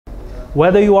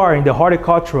Whether you are in the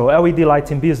horticultural LED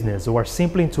lighting business or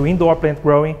simply into indoor plant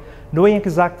growing, knowing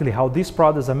exactly how these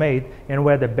products are made and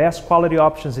where the best quality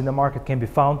options in the market can be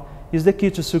found is the key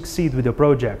to succeed with your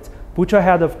project. Put you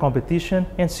ahead of competition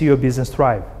and see your business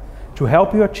thrive. To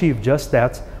help you achieve just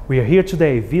that, we are here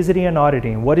today visiting and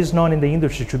auditing what is known in the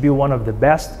industry to be one of the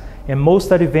best and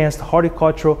most advanced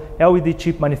horticultural LED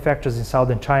chip manufacturers in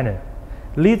southern China,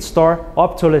 Ledestar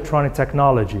Optoelectronic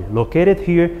Technology, located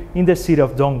here in the city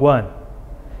of Dongguan.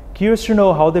 Curious to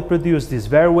know how they produce these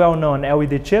very well-known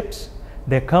LED chips?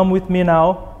 Then come with me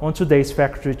now on today's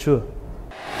factory tour.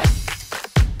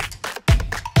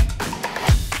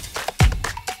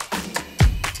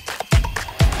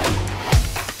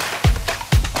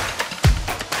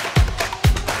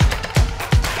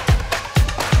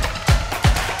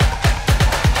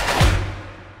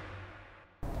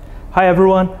 Hi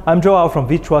everyone, I'm Joel from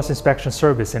Virtuos Inspection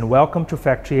Service and welcome to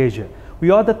Factory Asia.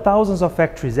 We audit thousands of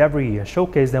factories every year and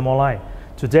showcase them online.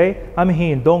 Today, I'm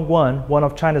here in Dongguan, one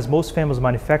of China's most famous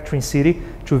manufacturing city,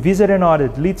 to visit and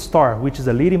audit Ledestar, which is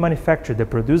a leading manufacturer that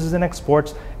produces and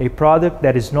exports a product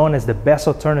that is known as the best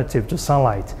alternative to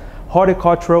sunlight,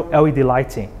 horticultural LED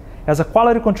lighting. As a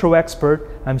quality control expert,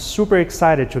 I'm super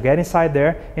excited to get inside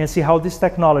there and see how this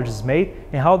technology is made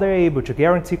and how they're able to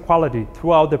guarantee quality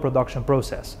throughout the production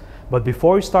process. But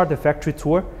before we start the factory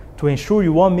tour, to ensure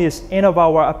you won't miss any of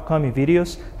our upcoming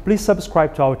videos, please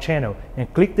subscribe to our channel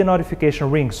and click the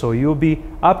notification ring so you'll be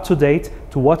up to date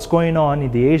to what's going on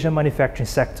in the Asian manufacturing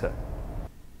sector.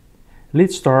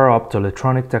 Ledestar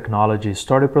Optoelectronic Technology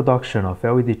started production of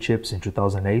LED chips in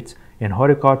 2008, and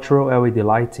horticultural LED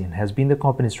lighting has been the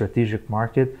company's strategic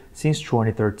market since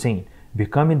 2013,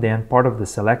 becoming then part of the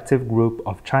selective group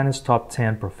of China's top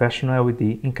 10 professional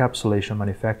LED encapsulation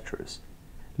manufacturers.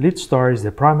 Ledestar is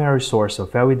the primary source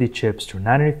of LED chips to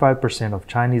 95% of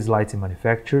Chinese lighting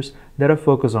manufacturers that are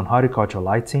focused on horticultural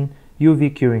lighting,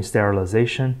 UV curing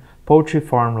sterilization, poultry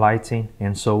farm lighting,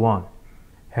 and so on.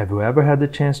 Have you ever had the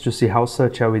chance to see how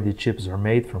such LED chips are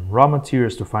made from raw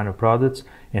materials to final products,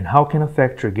 and how can a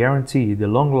factory guarantee the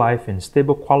long life and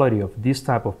stable quality of this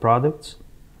type of products?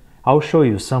 I'll show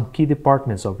you some key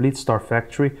departments of Ledestar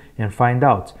factory and find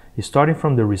out, starting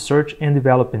from the research and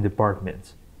development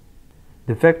department.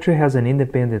 The factory has an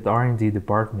independent R&D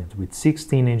department with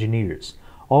 16 engineers.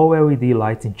 All LED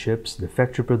lighting chips the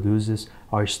factory produces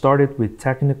are started with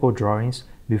technical drawings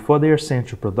before they are sent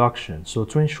to production, so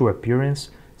to ensure appearance,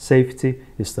 safety,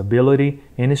 stability,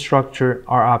 and structure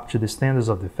are up to the standards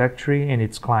of the factory and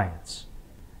its clients.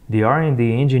 The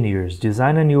R&D engineers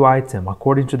design a new item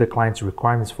according to the client's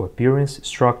requirements for appearance,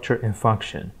 structure, and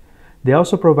function. They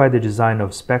also provide the design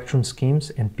of spectrum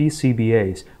schemes and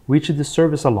PCBAs, which the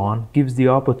service alone gives the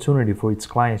opportunity for its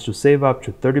clients to save up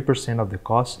to 30% of the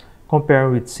cost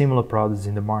compared with similar products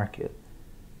in the market.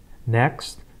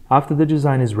 Next, after the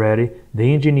design is ready,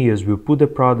 the engineers will put the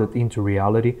product into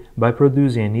reality by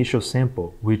producing an initial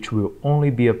sample, which will only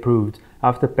be approved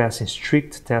after passing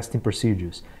strict testing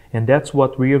procedures, and that's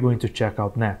what we are going to check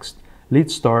out next,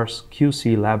 Ledestar's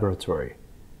QC laboratory.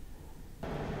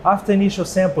 After initial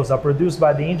samples are produced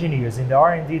by the engineers in the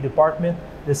R&D department,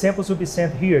 the samples will be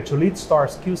sent here to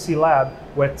Ledestar's QC lab,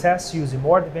 where tests using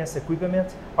more advanced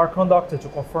equipment are conducted to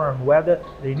confirm whether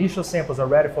the initial samples are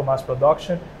ready for mass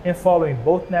production and following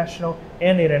both national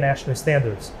and international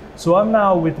standards. So I'm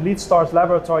now with Ledestar's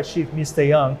laboratory chief, Mr.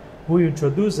 Yang, who will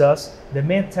introduce us the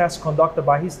main tests conducted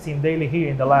by his team daily here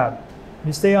in the lab.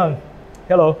 Mr. Yang,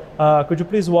 hello. Could you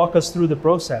please walk us through the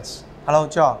process? Hello,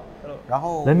 Joe.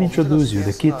 Let me introduce you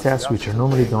the key tests which are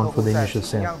normally done for the initial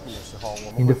sample.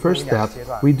 In the first step,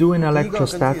 we do an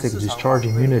electrostatic discharge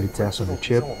immunity test on the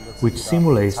chip, which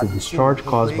simulates the discharge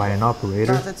caused by an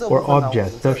operator or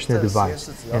object touching the device,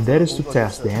 and that is to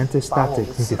test the anti-static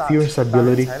interference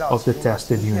ability of the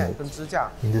tested unit.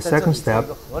 In the second step,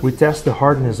 we test the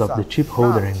hardness of the chip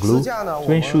holder and glue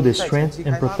to ensure the strength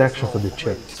and protection for the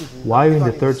chip, while in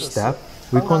the third step,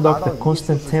 we conduct a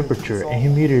constant temperature and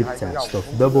humidity test of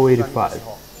double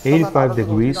 85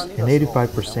 degrees and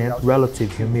 85%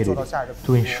 relative humidity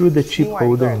to ensure the chip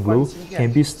holder and glue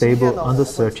can be stable under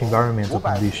such environmental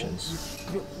conditions.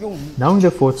 Now in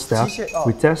the fourth step,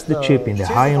 we test the chip in the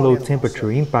high and low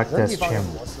temperature impact test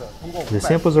chamber. The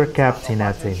samples are kept in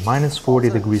at a -40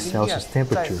 degrees Celsius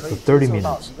temperature for 30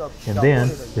 minutes, and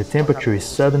then the temperature is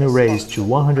suddenly raised to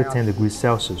 110 degrees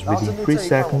Celsius within 3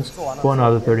 seconds for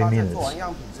another 30 minutes.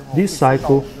 This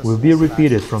cycle will be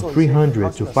repeated from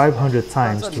 300 to 500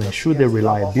 times to ensure the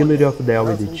reliability of the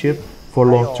LED chip for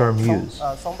long-term use.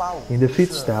 In the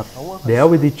fifth step, the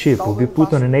LED chip will be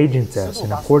put on an aging test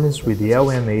in accordance with the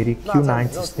LM80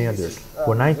 Q90 standard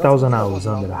for 9,000 hours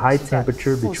under a high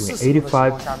temperature between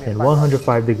 85 and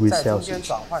 105 degrees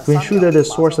Celsius to ensure that the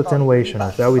source attenuation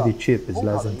of LED chip is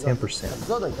less than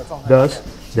 10%. Thus,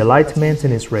 the light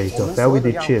maintenance rate of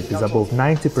LED chip is above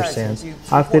 90%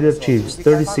 after it achieves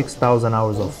 36,000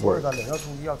 hours of work.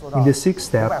 In the sixth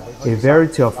step, a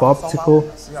variety of optical,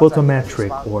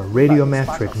 photometric or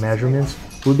radiometric measurements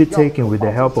will be taken with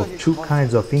the help of two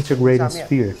kinds of integrating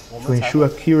sphere to ensure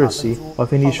accuracy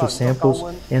of initial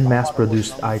samples and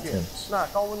mass-produced items.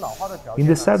 In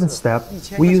the seventh step,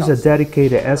 we use a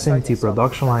dedicated SMT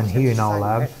production line here in our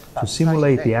lab to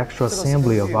simulate the actual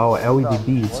assembly of our LED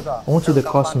beads onto the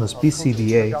customer's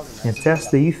PCBA and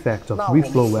test the effect of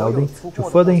reflow welding to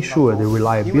further ensure the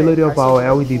reliability of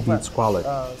our LED beads quality.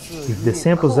 If the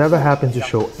samples ever happen to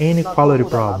show any quality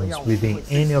problems within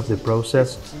any of the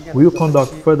process, we will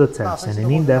conduct further tests and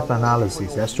an in-depth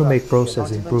analysis as to make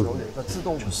process improvement.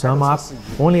 To sum up,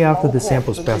 only after the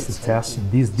samples pass the test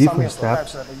in these different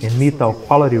steps and meet our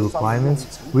quality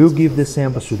requirements, we will give the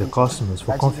samples to the customers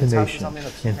for confirmation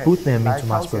and put them into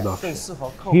mass production.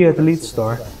 Here at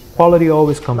Ledestar, quality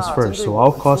always comes first, so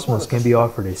all customers can be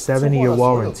offered a 7-year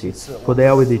warranty for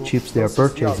the LED chips they are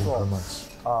purchasing from us.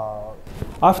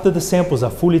 After the samples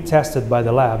are fully tested by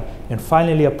the lab and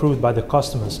finally approved by the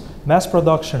customers, mass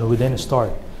production will then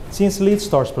start. Since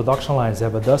Ledestar's production lines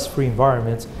have a dust-free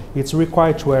environment, it's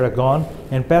required to wear a gown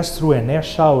and pass through an air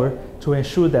shower to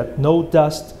ensure that no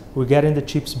dust will get in the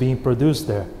chips being produced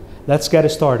there. Let's get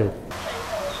started.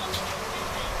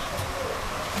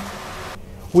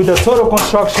 With a total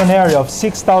construction area of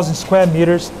 6,000 square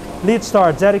meters,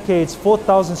 Ledestar dedicates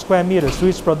 4,000 square meters to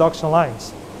its production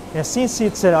lines. And since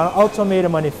it's an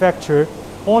automated manufacturer,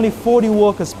 only 40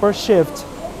 workers per shift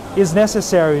is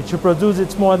necessary to produce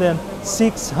its more than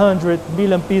 600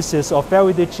 million pieces of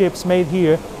LED chips made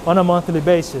here on a monthly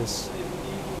basis.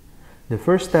 The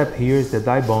first step here is the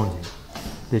die bonding.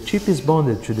 The chip is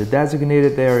bonded to the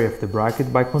designated area of the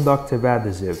bracket by conductive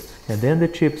adhesive, and then the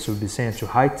chips will be sent to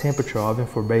high-temperature oven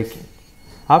for baking.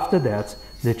 After that,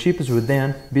 the chips will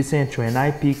then be sent to an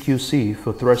IPQC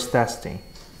for thrust testing.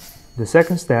 The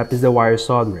second step is the wire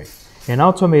soldering. An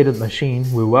automated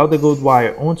machine will weld the gold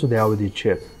wire onto the LED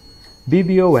chip.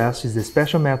 BBOS is the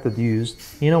special method used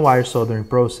in a wire soldering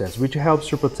process, which helps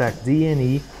to protect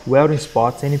D&E welding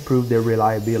spots and improve their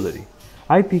reliability.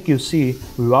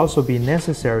 IPQC will also be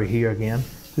necessary here again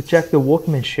to check the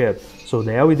workmanship so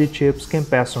the LED chips can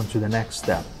pass on to the next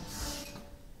step.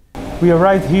 We are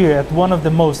right here at one of the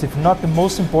most, if not the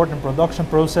most important production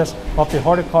process of the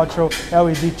horticultural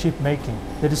LED chip making,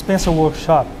 the dispenser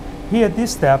workshop. Here at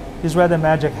this step is where the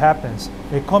magic happens.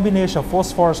 A combination of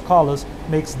phosphorus colors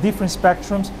makes different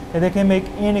spectrums and they can make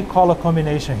any color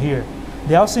combination here.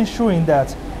 They're also ensuring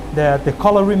that the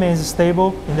color remains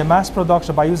stable in the mass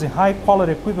production by using high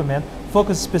quality equipment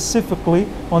focused specifically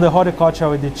on the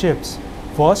horticultural LED chips.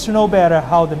 For us to know better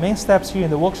how the main steps here in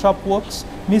the workshop works,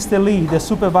 Mr. Lee, the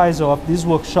supervisor of this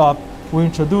workshop, will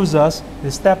introduce us the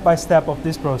step-by-step of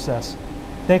this process.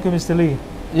 Thank you, Mr. Lee.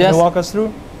 Yes. Can you walk us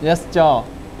through? Yes, Joe.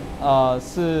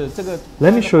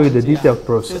 Let me show you the detailed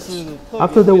process.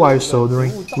 After the wire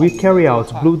soldering, we carry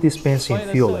out glue dispensing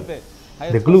and fueling.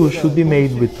 The glue should be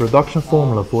made with production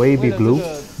formula for AB glue,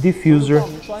 diffuser,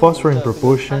 phosphor in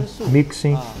proportion,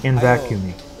 mixing, and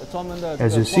vacuuming.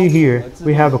 As you see here,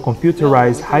 we have a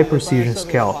computerized high-precision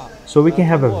scale, so we can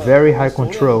have a very high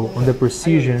control on the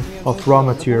precision of raw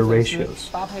material ratios.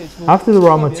 After the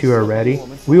raw material are ready,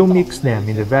 we will mix them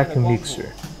in the vacuum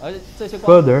mixer.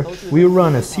 Further, we will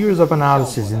run a series of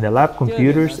analyses in the lab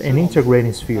computers and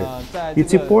integrating sphere.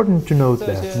 It's important to note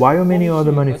that while many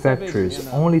other manufacturers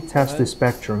only test the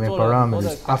spectrum and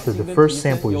parameters after the first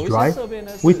sample is dry,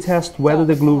 we test whether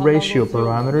the glue ratio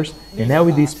parameters and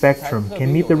LED spectrum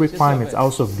can meet the requirements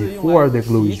also before the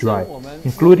glue is dry,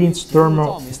 including its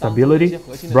thermal stability,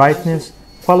 brightness,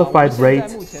 qualified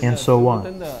rate, and so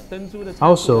on.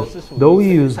 Also, though we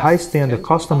use high-standard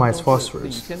customized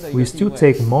phosphorus, we still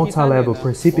take multi-level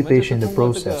precipitation in the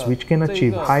process, which can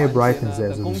achieve higher brightness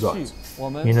as a result.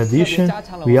 In addition,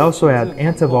 we also add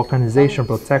anti-vulcanization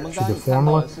protector to the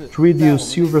formula to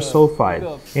reduce silver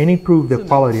sulfide and improve the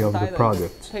quality of the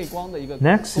product.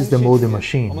 Next is the molding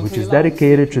machine, which is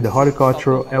dedicated to the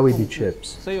horticultural LED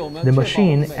chips. The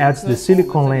machine adds the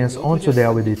silicone lens onto the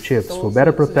LED chips for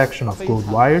better protection of gold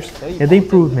wires and the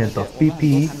improvement of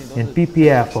PPE and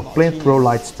PPF of plant grow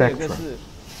light spectrum.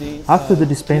 After the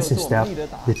dispensing step,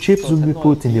 the chips will be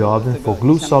put in the oven for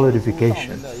glue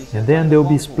solidification, and then they will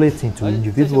be split into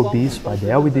individual beads by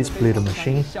the LED splitter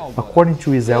machine according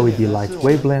to its LED light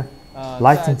wavelength,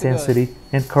 light intensity,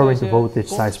 and current voltage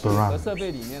size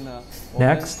parameters.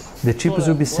 Next, the chips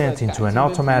will be sent into an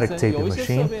automatic taping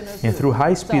machine, and through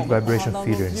high-speed vibration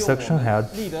feeder and suction head,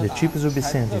 the chips will be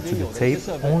sent into the tape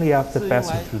only after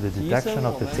passing through the detection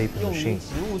of the taping machine.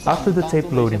 After the tape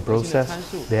loading process,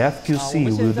 the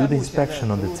FQC will do the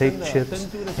inspection on the tape chips,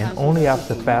 and only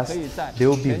after passed, they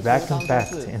will be vacuum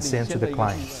packed and sent to the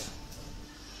clients.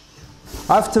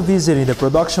 After visiting the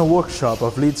production workshop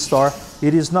of Ledestar,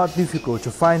 it is not difficult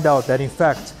to find out that in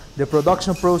fact, the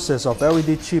production process of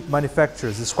LED chip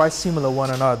manufacturers is quite similar to one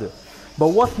another. But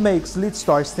what makes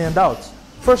Ledestar stand out?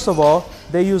 First of all,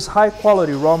 they use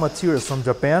high-quality raw materials from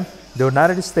Japan, the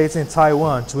United States and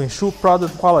Taiwan to ensure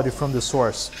product quality from the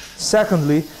source.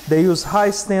 Secondly, they use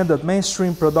high-standard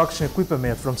mainstream production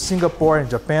equipment from Singapore and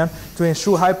Japan to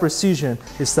ensure high precision,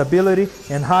 stability,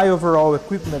 and high overall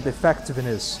equipment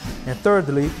effectiveness. And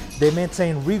thirdly, they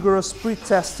maintain rigorous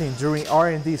pre-testing during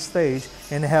R&D stage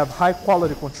and have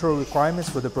high-quality control requirements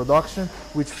for the production,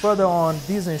 which further on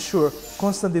these ensure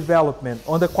constant development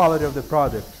on the quality of the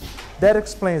product. That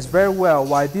explains very well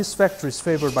why this factory is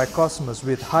favored by customers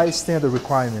with high standard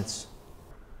requirements.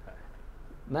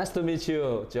 Nice to meet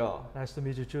you, Joe. Nice to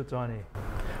meet you too, Tony.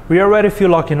 We already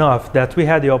feel lucky enough that we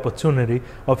had the opportunity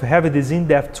of having this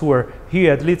in-depth tour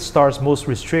here at Ledestar's most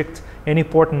restricted and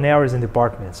important areas and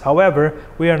departments. However,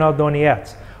 we are not done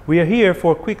yet. We are here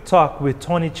for a quick talk with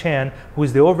Tony Chen, who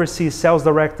is the overseas sales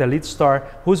director at Ledestar,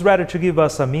 who is ready to give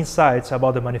us some insights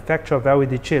about the manufacture of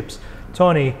LED chips.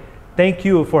 Tony, thank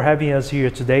you for having us here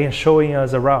today and showing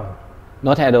us around.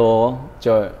 Not at all,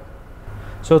 Joe.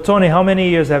 So Tony, how many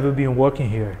years have you been working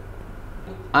here?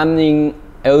 I'm in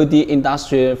LED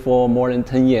industry for more than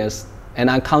 10 years, and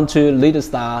I come to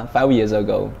Ledestar 5 years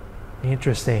ago.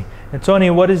 Interesting. And Tony,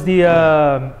 what is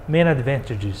the main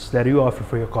advantages that you offer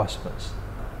for your customers?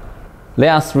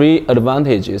 There are 3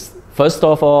 advantages. First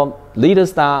of all,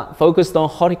 Ledestar focused on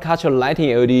horticultural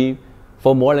lighting LED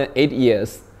for more than 8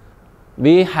 years.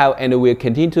 We have and will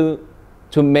continue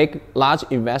to make large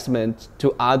investments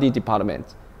to R&D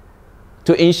Department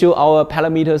to ensure our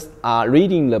parameters are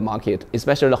reading the market,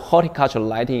 especially the horticultural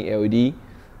lighting LED.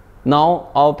 Now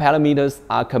our parameters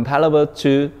are comparable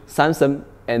to Samsung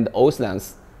and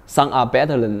Oslands. Some are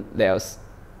better than theirs.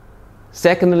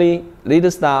 Secondly,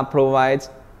 Ledestar provides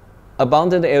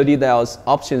abundant LED diodes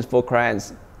options for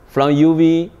clients from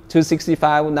UV to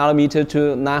 65 nanometer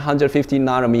to 950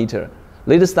 nanometer.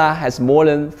 Ledestar has more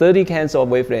than 30 kinds of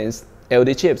wavelengths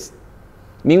LED chips.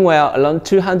 Meanwhile, around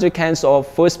 200 kinds of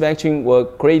full spectrum were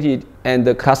created and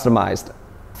customized.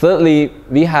 Thirdly,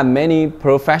 we have many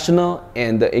professional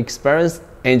and experienced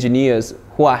engineers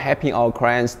who are helping our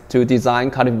clients to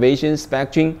design cultivation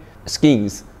spectrum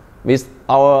schemes with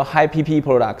our high PP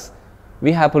products.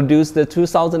 We have produced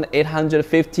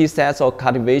 2,850 sets of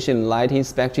cultivation lighting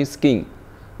spectrum schemes.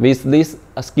 With these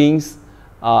schemes,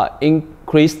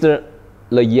 increased the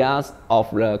years of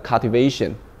the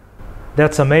cultivation.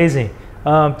 That's amazing.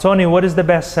 Tony, what is the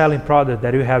best-selling product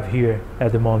that you have here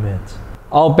at the moment?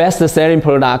 Our best-selling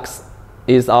products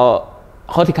is our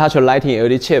horticultural lighting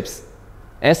LED chips,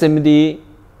 SMD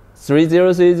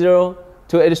 3030,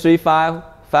 2835,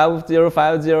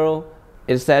 5050,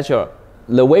 etc.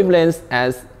 The wavelength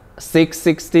as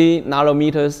 660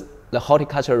 nanometers, the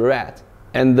horticulture red,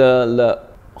 and the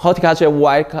horticulture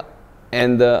white,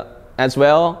 and as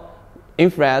well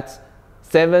infrared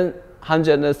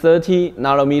 730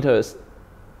 nanometers,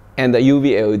 and the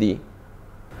UV LED.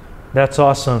 That's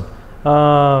awesome.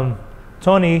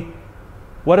 Tony,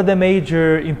 what are the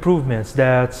major improvements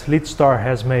that Ledestar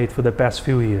has made for the past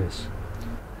few years?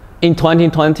 In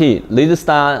 2020,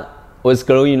 Ledestar was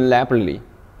growing rapidly.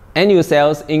 Annual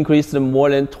sales increased more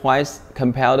than twice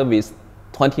compared with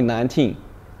 2019.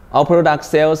 Our product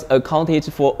sales accounted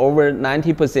for over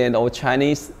 90% of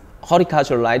Chinese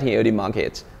horticultural lighting LED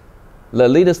market. The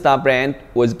Ledestar brand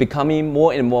was becoming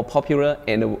more and more popular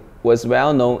and was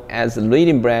well known as the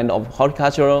leading brand of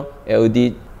horticultural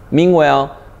LED.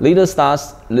 Meanwhile,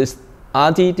 Ledestar's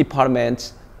R&D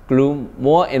department grew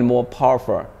more and more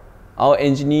powerful. Our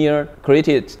engineer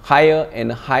created higher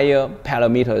and higher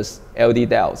parameters LED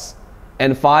diodes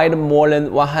and filed more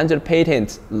than 100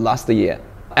 patents last year.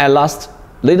 At last,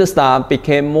 Ledestar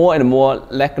became more and more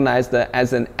recognized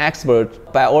as an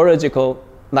expert biological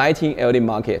lighting LED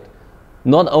market,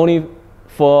 not only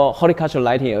for horticultural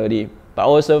lighting LED, but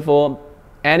also for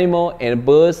animal and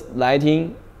birds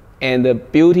lighting and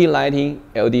beauty lighting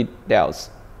LED diodes.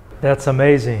 That's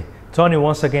amazing. Tony,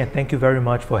 once again, thank you very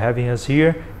much for having us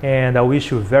here, and I wish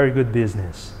you very good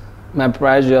business. My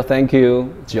pleasure. Thank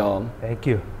you, John. Thank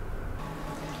you.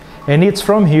 And it's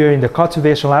from here in the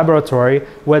cultivation laboratory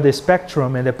where the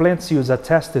spectrum and the plant seeds are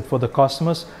tested for the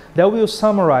customers that we'll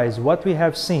summarize what we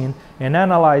have seen and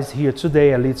analyzed here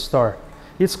today at Ledestar.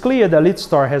 It's clear that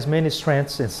Ledestar has many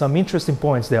strengths and some interesting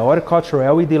points that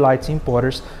horticultural LED light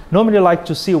importers normally like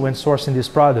to see when sourcing these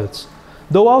products.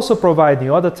 Though also providing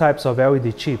other types of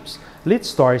LED chips,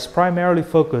 Ledestar is primarily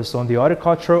focused on the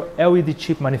horticultural LED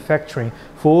chip manufacturing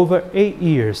for over 8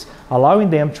 years, allowing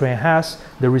them to enhance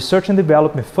the research and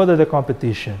development further the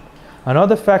competition.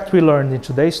 Another fact we learned in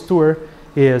today's tour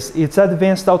is its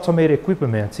advanced automated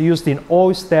equipment used in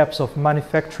all steps of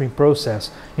manufacturing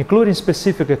process, including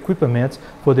specific equipment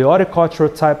for the horticultural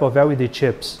type of LED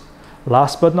chips.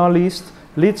 Last but not least,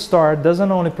 Ledestar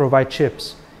doesn't only provide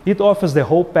chips. It offers the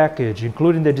whole package,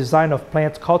 including the design of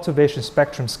plant cultivation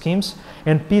spectrum schemes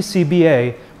and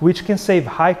PCBA, which can save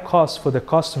high costs for the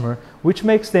customer, which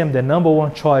makes them the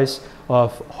 #1 choice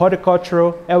of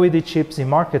horticultural LED chips in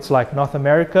markets like North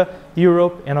America,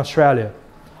 Europe, and Australia.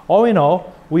 All in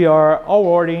all, we are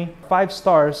awarding 5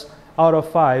 stars out of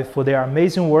 5 for their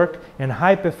amazing work and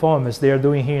high performance they are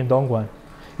doing here in Dongguan.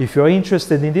 If you are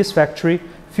interested in this factory,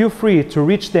 feel free to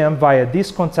reach them via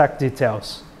these contact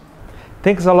details.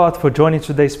 Thanks a lot for joining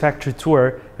today's factory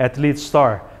tour at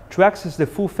Ledestar. To access the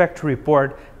full factory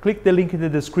report, click the link in the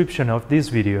description of this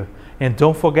video. And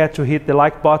don't forget to hit the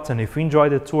like button if you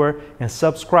enjoyed the tour and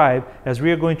subscribe, as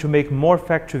we are going to make more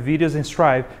factory videos and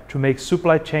strive to make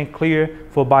supply chain clear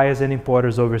for buyers and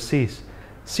importers overseas.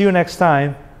 See you next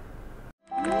time.